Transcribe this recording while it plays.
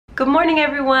Good morning,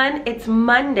 everyone. It's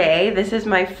Monday. This is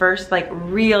my first like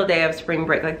real day of spring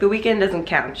break. Like the weekend doesn't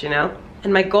count, you know?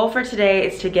 And my goal for today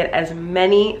is to get as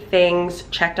many things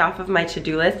checked off of my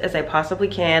to-do list as I possibly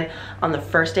can on the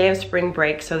first day of spring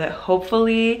break, so that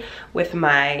hopefully with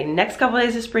my next couple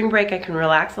days of spring break I can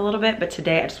relax a little bit, but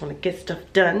today I just want to get stuff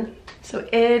done. So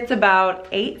it's about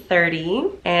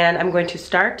 8:30 and I'm going to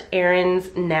start errands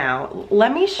now.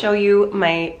 Let me show you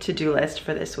my to-do list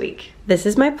for this week. This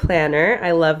is my planner.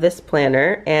 I love this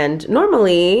planner, and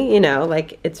normally, you know,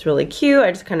 like it's really cute.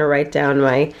 I just kind of write down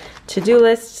my to-do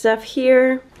list stuff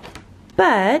here.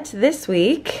 But this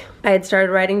week, I had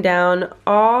started writing down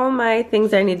all my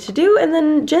things I needed to do, and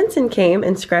then Jensen came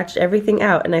and scratched everything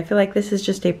out, and I feel like this is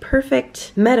just a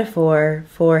perfect metaphor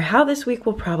for how this week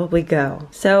will probably go.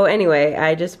 So anyway,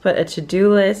 I just put a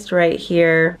to-do list right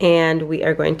here, and we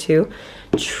are going to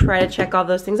try to check all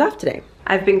those things off today.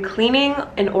 I've been cleaning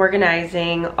and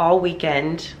organizing all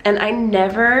weekend, and I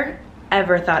never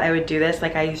ever thought I would do this.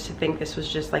 Like, I used to think this was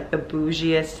just like the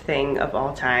bougiest thing of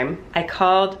all time. I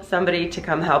called somebody to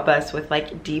come help us with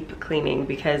like deep cleaning,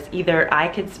 because either I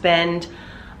could spend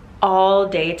all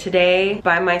day today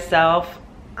by myself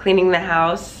cleaning the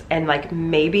house and like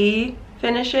maybe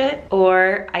finish it,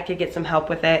 or I could get some help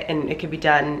with it and it could be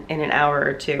done in an hour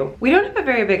or two. We don't have a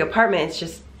very big apartment. It's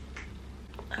just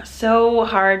so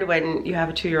hard when you have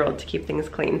a 2-year-old to keep things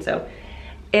clean. So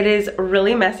it is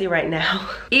really messy right now,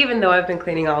 even though I've been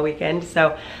cleaning all weekend.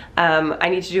 So I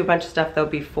need to do a bunch of stuff though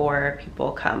before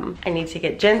people come. I need to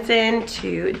get Jensen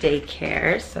to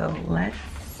daycare, so let's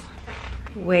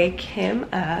wake him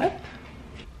up.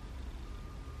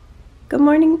 Good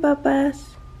morning,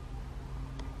 Bubba's.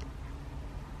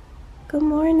 Good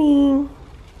morning.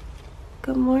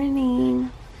 Good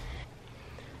morning.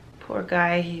 Poor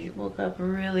guy, he woke up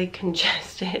really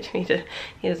congested. He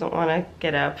doesn't want to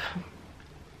get up.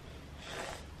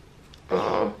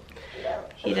 Oh,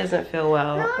 he doesn't feel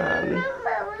well.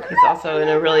 He's also in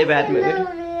a really bad mood.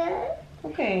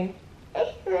 Okay.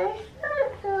 Okay.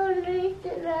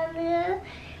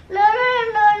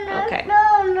 No.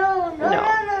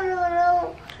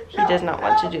 He does not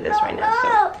want to do this right now.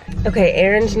 So. Okay,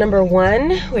 errand number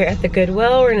 1. We're at the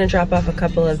Goodwill. We're gonna drop off a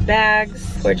couple of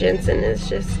bags. Poor Jensen is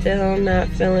just still not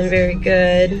feeling very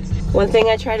good. One thing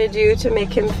I try to do to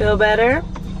make him feel better,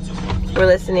 we're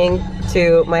listening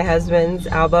to my husband's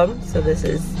album. So this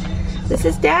is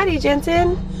Daddy,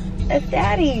 Jensen. That's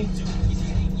Daddy.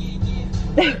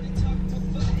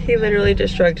 He literally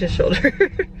just shrugged his shoulder.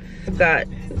 I've got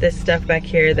this stuff back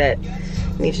here that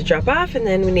we need to drop off, and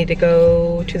then we need to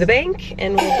go to the bank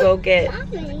and we'll go get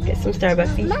some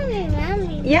Starbucks.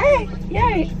 Mommy. Yay,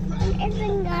 yay. It's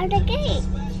got a gate.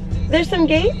 There's some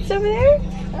gates over there?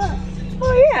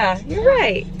 Oh yeah, you're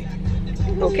right.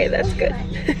 Okay, that's good.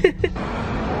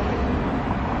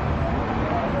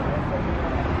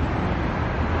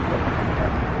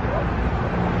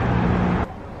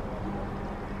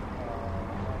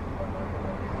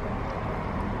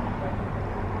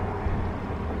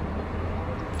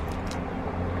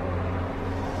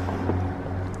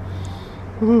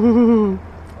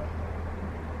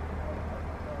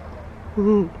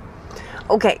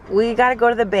 Okay, we gotta go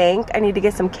to the bank. I need to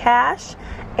get some cash,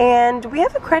 and we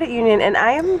have a credit union, and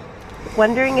I am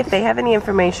wondering if they have any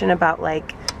information about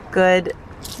like good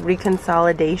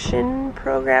reconsolidation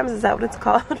programs. Is that what it's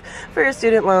called? For your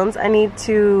student loans. I need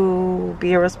to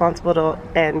be irresponsible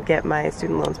and get my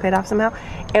student loans paid off somehow,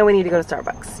 and we need to go to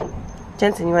Starbucks.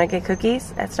 Jensen, you want to get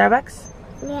cookies at Starbucks?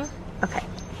 Yeah. Okay.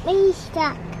 We're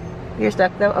stuck. You're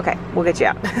stuck though? Okay, we'll get you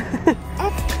out.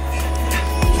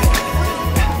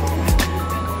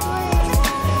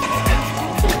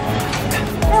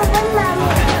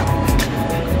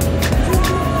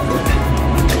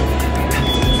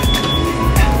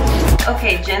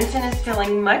 Okay, Jensen is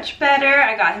feeling much better.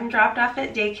 I got him dropped off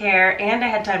at daycare, and I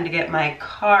had time to get my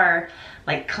car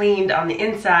like cleaned on the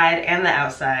inside and the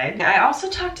outside. I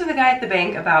also talked to the guy at the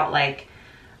bank about like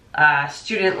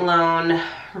student loan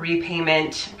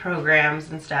repayment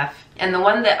programs and stuff. And the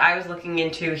one that I was looking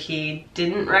into, he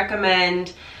didn't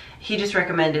recommend. He just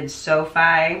recommended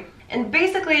SoFi. And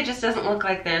basically it just doesn't look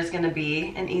like there's gonna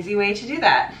be an easy way to do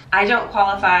that. I don't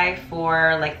qualify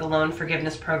for like the loan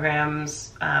forgiveness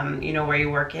programs, you know, where you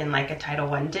work in like a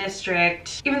Title I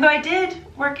district. Even though I did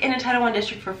work in a Title I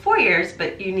district for 4 years,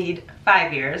 but you need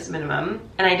 5 years minimum.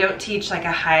 And I don't teach like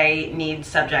a high need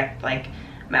subject like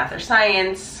math or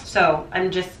science. So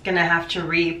I'm just gonna have to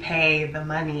repay the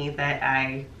money that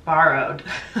I borrowed.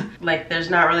 Like there's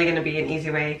not really gonna be an easy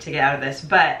way to get out of this,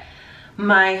 but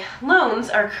my loans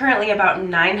are currently about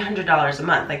 $900 a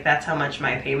month. Like that's how much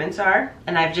my payments are.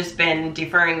 And I've just been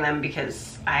deferring them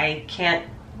because I can't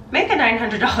make a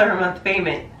 $900 a month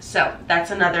payment. So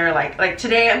that's another like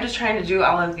today I'm just trying to do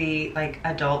all of the like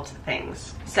adult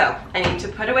things. So I need to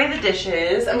put away the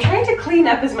dishes. I'm trying to clean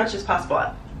up as much as possible.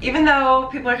 Even though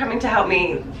people are coming to help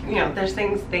me, you know, there's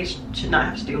things they should not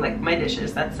have to do, like my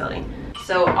dishes. That's silly.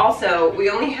 So also, we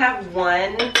only have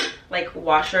one like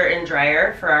washer and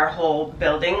dryer for our whole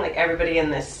building. Like everybody in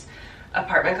this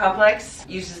apartment complex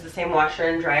uses the same washer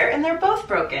and dryer, and they're both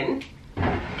broken.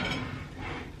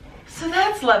 So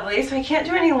that's lovely. So I can't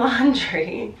do any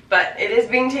laundry, but it is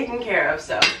being taken care of.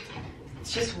 So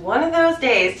it's just one of those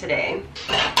days today.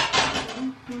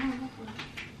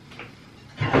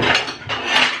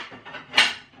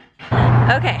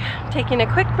 Okay, taking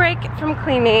a quick break from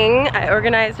cleaning. I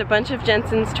organized a bunch of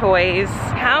Jensen's toys.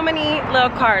 How many little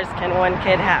cars can one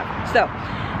kid have? So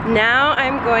now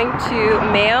I'm going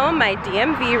to mail my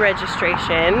DMV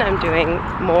registration. I'm doing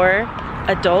more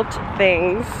adult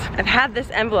things. I've had this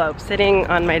envelope sitting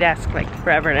on my desk like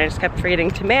forever and I just kept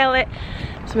forgetting to mail it.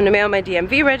 So I'm gonna mail my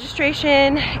DMV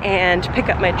registration and pick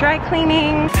up my dry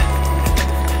cleaning.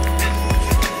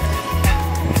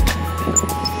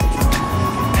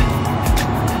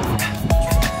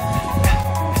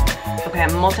 Okay,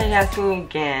 I'm multitasking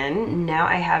again. Now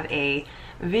I have a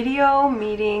video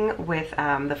meeting with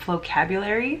the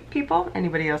Flocabulary people.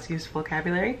 Anybody else use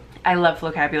Flocabulary? I love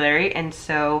Flocabulary, and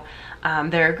so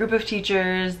they're a group of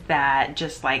teachers that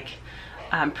just like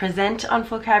present on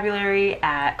Flocabulary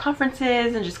at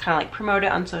conferences and just kind of like promote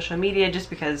it on social media just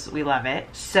because we love it.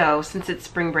 So since it's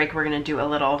spring break, we're gonna do a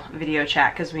little video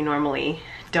chat because we normally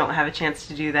don't have a chance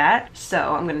to do that.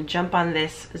 So I'm gonna jump on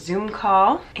this Zoom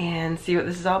call and see what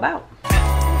this is all about.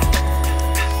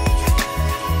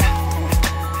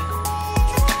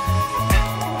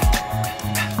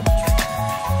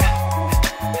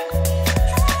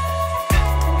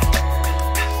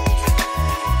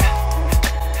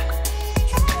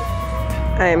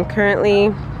 I am currently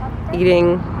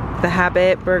eating the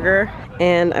Habit burger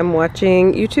and I'm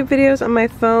watching YouTube videos on my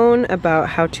phone about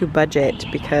how to budget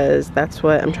because that's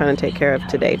what I'm trying to take care of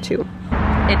today too.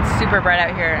 It's super bright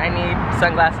out here. I need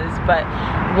sunglasses, but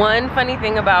one funny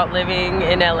thing about living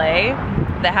in LA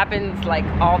that happens like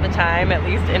all the time, at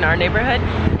least in our neighborhood,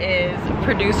 is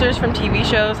producers from TV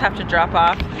shows have to drop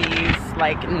off these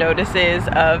like notices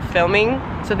of filming.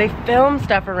 So they film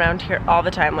stuff around here all the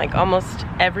time. Like almost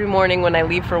every morning when I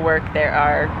leave for work, there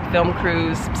are film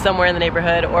crews somewhere in the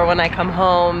neighborhood, or when I come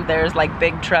home, there's like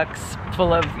big trucks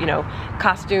full of, you know,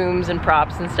 costumes and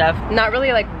props and stuff. Not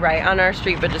really like right on our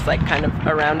street, but just like kind of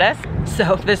around us.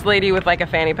 So this lady with like a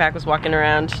fanny pack was walking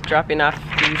around dropping off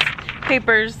these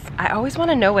papers. I always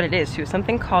want to know what it is too.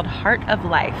 Something called Heart of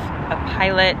Life, a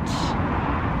pilot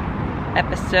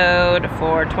episode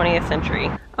for 20th century.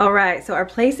 All right, so our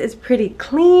place is pretty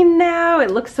clean now.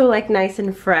 It looks so like nice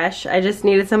and fresh. I just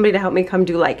needed somebody to help me come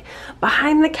do like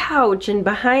behind the couch and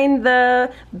behind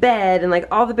the bed and like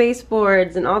all the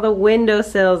baseboards and all the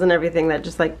windowsills and everything. That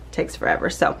just like takes forever.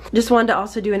 So just wanted to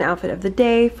also do an outfit of the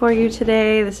day for you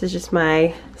today. This is just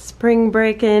my spring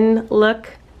break-in look.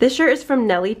 This shirt is from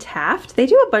Nellie Taft. They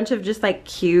do a bunch of just like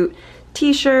cute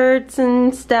t-shirts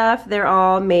and stuff. They're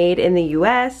all made in the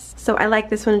US. So I like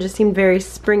this one, it just seemed very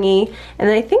springy. And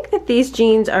then I think that these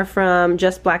jeans are from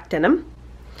Just Black Denim,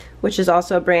 which is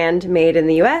also a brand made in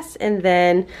the US. And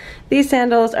then these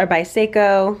sandals are by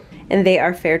Seiko and they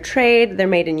are fair trade. They're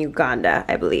made in Uganda,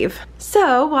 I believe.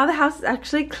 So while the house is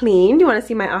actually clean, do you want to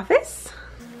see my office?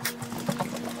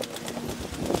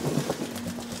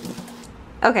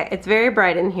 Okay, it's very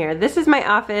bright in here. This is my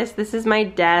office, this is my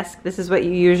desk, this is what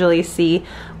you usually see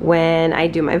when I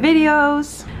do my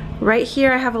videos. Right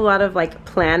here I have a lot of like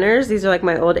planners. These are like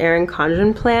my old Erin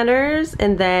Condren planners,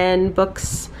 and then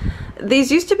books.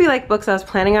 These used to be like books I was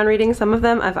planning on reading. Some of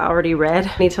them I've already read.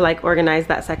 I need to like organize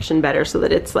that section better so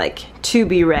that it's like to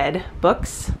be read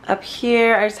books. Up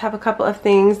here I just have a couple of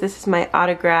things. This is my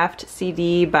autographed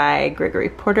CD by Gregory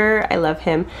Porter. I love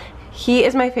him. He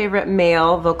is my favorite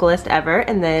male vocalist ever,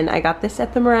 and then I got this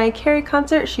at the Mariah Carey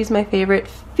concert. She's my favorite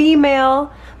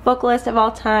female vocalist of all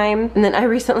time. And then I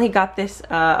recently got this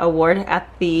award at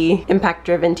the Impact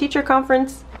Driven Teacher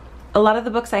Conference. A lot of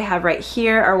the books I have right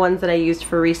here are ones that I used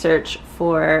for research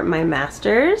for my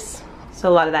master's. So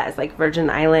a lot of that is like Virgin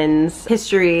Islands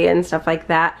history and stuff like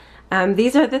that.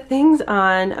 These are the things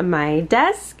on my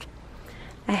desk.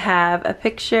 I have a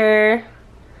picture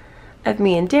of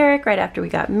me and Derek right after we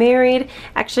got married.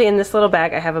 Actually, in this little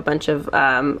bag I have a bunch of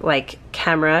like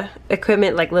camera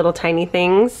equipment, like little tiny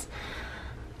things.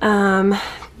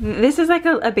 This is like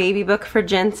a baby book for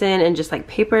Jensen and just like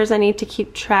papers I need to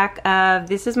keep track of.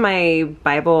 This is my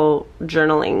Bible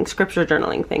journaling, scripture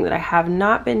journaling thing that I have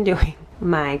not been doing.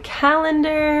 my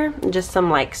calendar, just some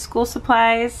like school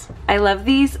supplies. I love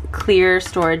these clear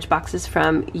storage boxes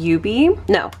from Yubi.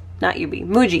 No, not Yubi,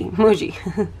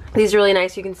 Muji. These are really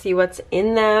nice. You can see what's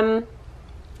in them.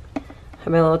 I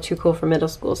have my little Too Cool for Middle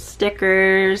School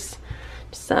stickers.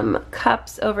 Some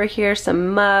cups over here, some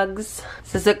mugs.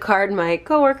 This is a card my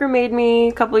coworker made me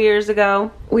a couple years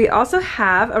ago. We also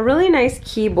have a really nice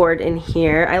keyboard in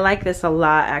here. I like this a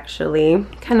lot actually.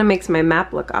 Kind of makes my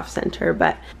map look off center,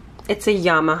 but it's a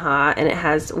Yamaha and it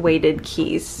has weighted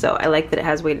keys. So I like that it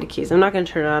has weighted keys. I'm not gonna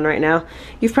turn it on right now.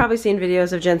 You've probably seen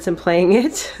videos of Jensen playing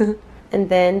it. And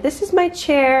then this is my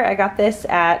chair. I got this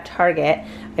at Target,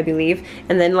 I believe.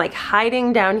 And then like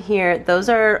hiding down here, those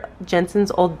are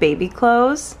Jensen's old baby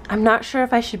clothes. I'm not sure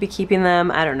if I should be keeping them.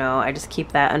 I don't know. I just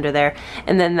keep that under there.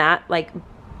 And then that like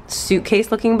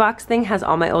suitcase looking box thing has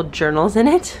all my old journals in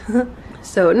it.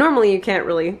 So normally you can't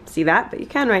really see that, but you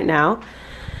can right now.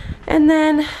 And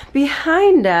then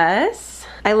behind us,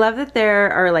 I love that there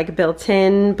are like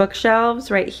built-in bookshelves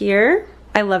right here.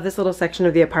 I love this little section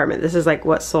of the apartment. This is like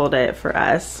what sold it for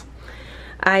us.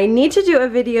 I need to do a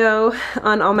video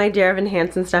on all my Dear Evan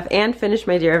Hansen stuff and finish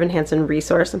my Dear Evan Hansen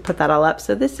resource and put that all up.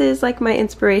 So this is like my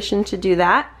inspiration to do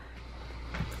that.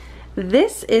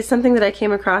 This is something that I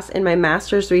came across in my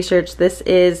master's research. This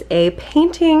is a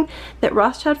painting that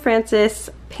Rothschild Francis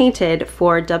painted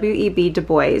for W.E.B. Du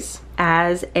Bois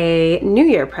as a New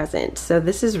Year present. So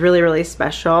this is really, really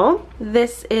special.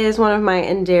 This is one of my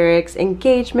and Derek's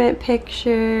engagement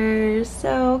pictures.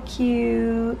 So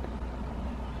cute.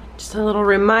 Just a little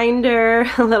reminder,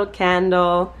 a little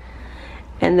candle.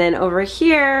 And then over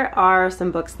here are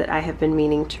some books that I have been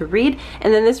meaning to read.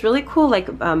 And then this really cool like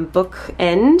book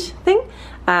end thing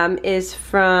is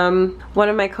from one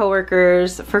of my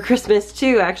coworkers for Christmas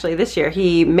too, actually this year.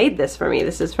 He made this for me.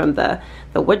 This is from the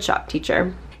woodshop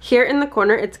teacher. Here in the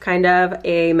corner, it's kind of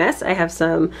a mess. I have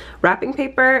some wrapping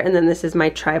paper, and then this is my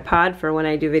tripod for when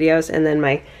I do videos, and then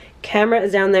my camera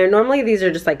is down there. Normally these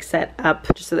are just like set up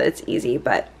just so that it's easy,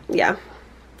 but yeah,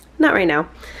 not right now.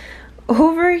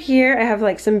 Over here, I have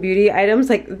like some beauty items.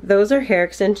 Like those are hair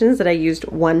extensions that I used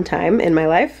one time in my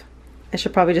life. I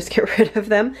should probably just get rid of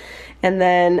them. And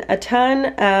then a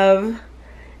ton of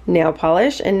nail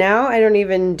polish. And now I don't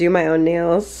even do my own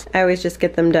nails. I always just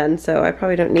get them done, so I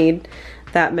probably don't need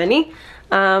that many.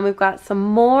 We've got some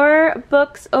more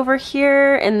books over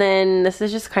here, and then this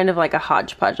is just kind of like a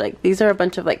hodgepodge. Like these are a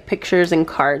bunch of like pictures and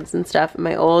cards and stuff in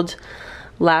my old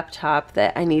laptop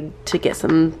that I need to get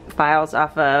some files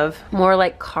off of. More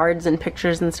like cards and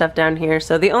pictures and stuff down here.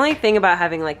 So the only thing about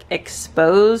having like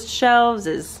exposed shelves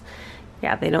is,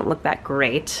 yeah, they don't look that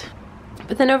great.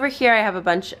 But then over here I have a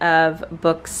bunch of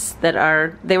books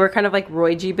that they were kind of like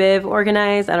Roy G. Biv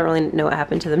organized. I don't really know what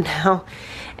happened to them now.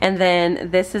 And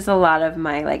then this is a lot of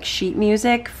my like sheet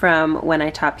music from when I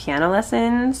taught piano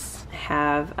lessons. I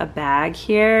have a bag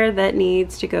here that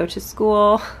needs to go to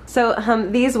school. So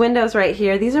these windows right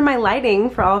here, these are my lighting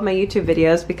for all of my YouTube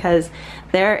videos because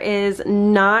there is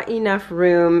not enough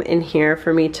room in here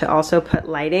for me to also put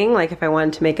lighting. Like if I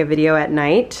wanted to make a video at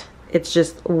night, it's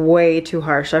just way too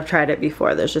harsh. I've tried it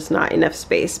before. There's just not enough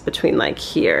space between like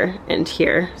here and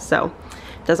here. So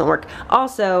doesn't work.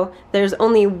 Also, there's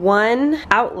only one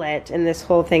outlet in this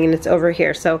whole thing, and it's over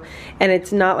here. So, and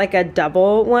it's not like a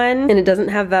double one, and it doesn't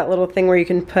have that little thing where you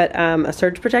can put a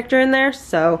surge protector in there.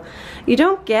 So you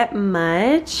don't get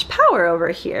much power over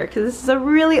here because this is a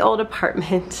really old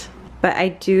apartment. But I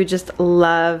do just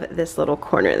love this little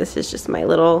corner. This is just my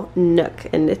little nook,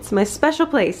 and it's my special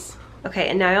place. Okay,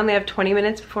 and now I only have 20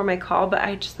 minutes before my call, but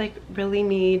I just like really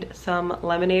need some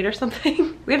lemonade or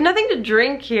something. We have nothing to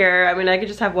drink here. I mean, I could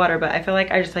just have water, but I feel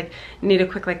like I just like need a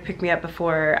quick like pick me up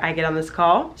before I get on this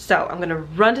call. So I'm gonna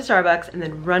run to Starbucks and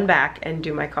then run back and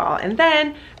do my call and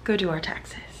then go do our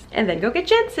taxes and then go get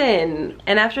Jensen.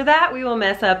 And after that, we will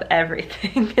mess up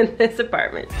everything in this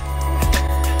apartment.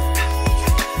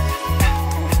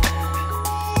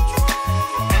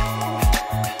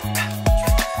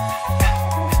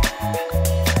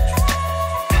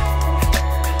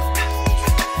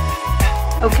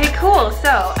 Okay, cool.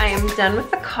 So I am done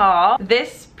with the call.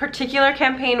 This particular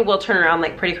campaign will turn around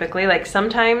like pretty quickly. Like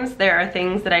sometimes there are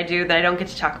things that I do that I don't get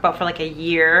to talk about for like a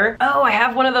year. Oh, I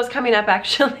have one of those coming up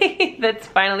actually that's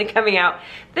finally coming out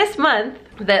this month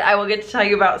that I will get to tell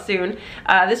you about soon.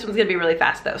 This one's gonna be really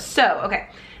fast though. So, okay,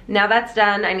 now that's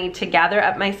done. I need to gather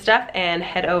up my stuff and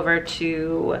head over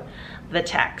to the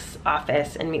tax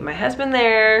office and meet my husband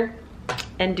there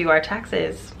and do our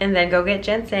taxes, and then go get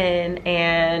Jensen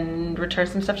and return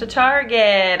some stuff to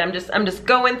Target. I'm just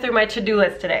going through my to-do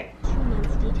list today. 2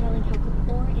 months detailing how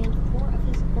Kapoor and 4 of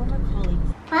his former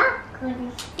colleagues.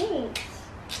 Popcorn stinks.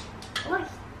 What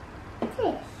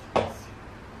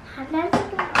What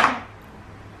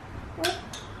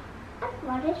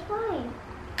is fine?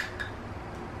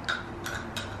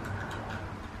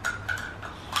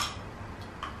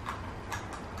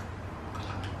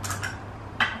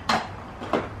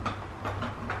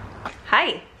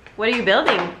 Hi, what are you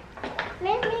building?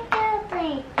 Let me go,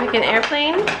 Like an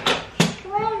airplane?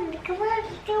 Come on,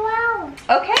 go out.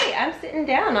 Okay, I'm sitting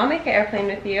down. I'll make an airplane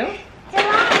with you. Go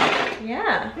out.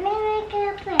 Yeah, Let me make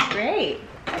a plane. great.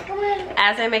 Come on.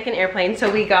 As I make an airplane,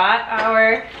 so we got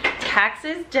our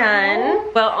taxes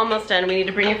done. Well, almost done. We need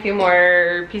to bring a few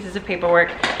more pieces of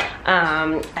paperwork.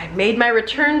 I made my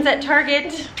returns at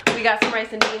Target. We got some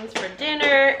rice and beans for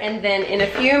dinner, and then in a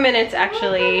few minutes,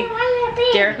 actually,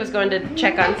 Derek was going to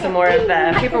check on some more of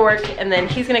the paperwork, and then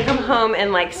he's gonna come home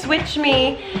and like switch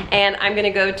me, and I'm gonna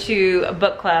go to a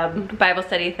book club Bible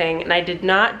study thing, and I did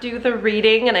not do the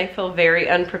reading, and I feel very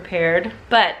unprepared,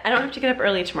 but I don't have to get up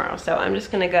early tomorrow, so I'm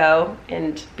just gonna go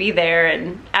and be there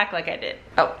and act like I did.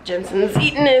 Oh, Jensen's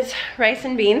eating his rice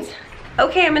and beans.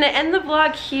 Okay, I'm gonna end the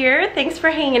vlog here. Thanks for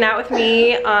hanging out with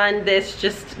me on this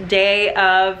just day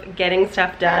of getting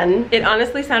stuff done. It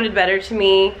honestly sounded better to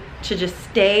me to just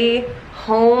stay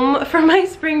home for my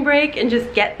spring break and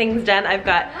just get things done. I've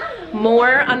got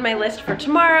more on my list for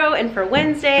tomorrow and for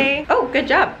Wednesday. Oh, good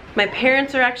job. My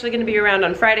parents are actually gonna be around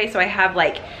on Friday, so I have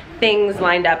like things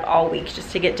lined up all week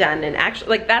just to get done, and actually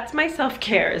like that's my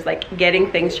self-care, is like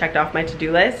getting things checked off my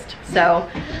to-do list. So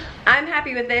I'm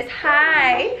happy with this.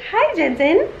 Hi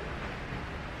Jensen.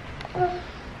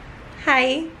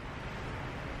 Hi.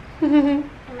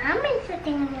 Mommy's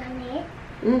sitting on it.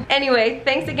 Anyway,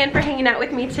 thanks again for hanging out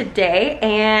with me today,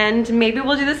 and maybe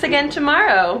we'll do this again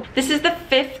tomorrow. This is the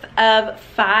 5th of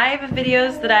 5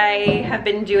 videos that I have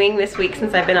been doing this week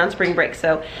since I've been on spring break.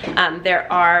 So there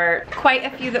are quite a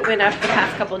few that went up the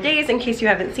past couple of days in case you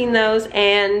haven't seen those,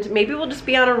 and maybe we'll just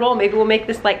be on a roll. Maybe we'll make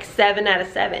this like 7 out of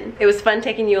 7. It was fun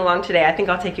taking you along today. I think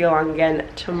I'll take you along again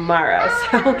tomorrow.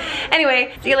 So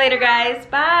anyway, see you later guys.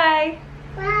 Bye.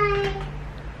 Bye.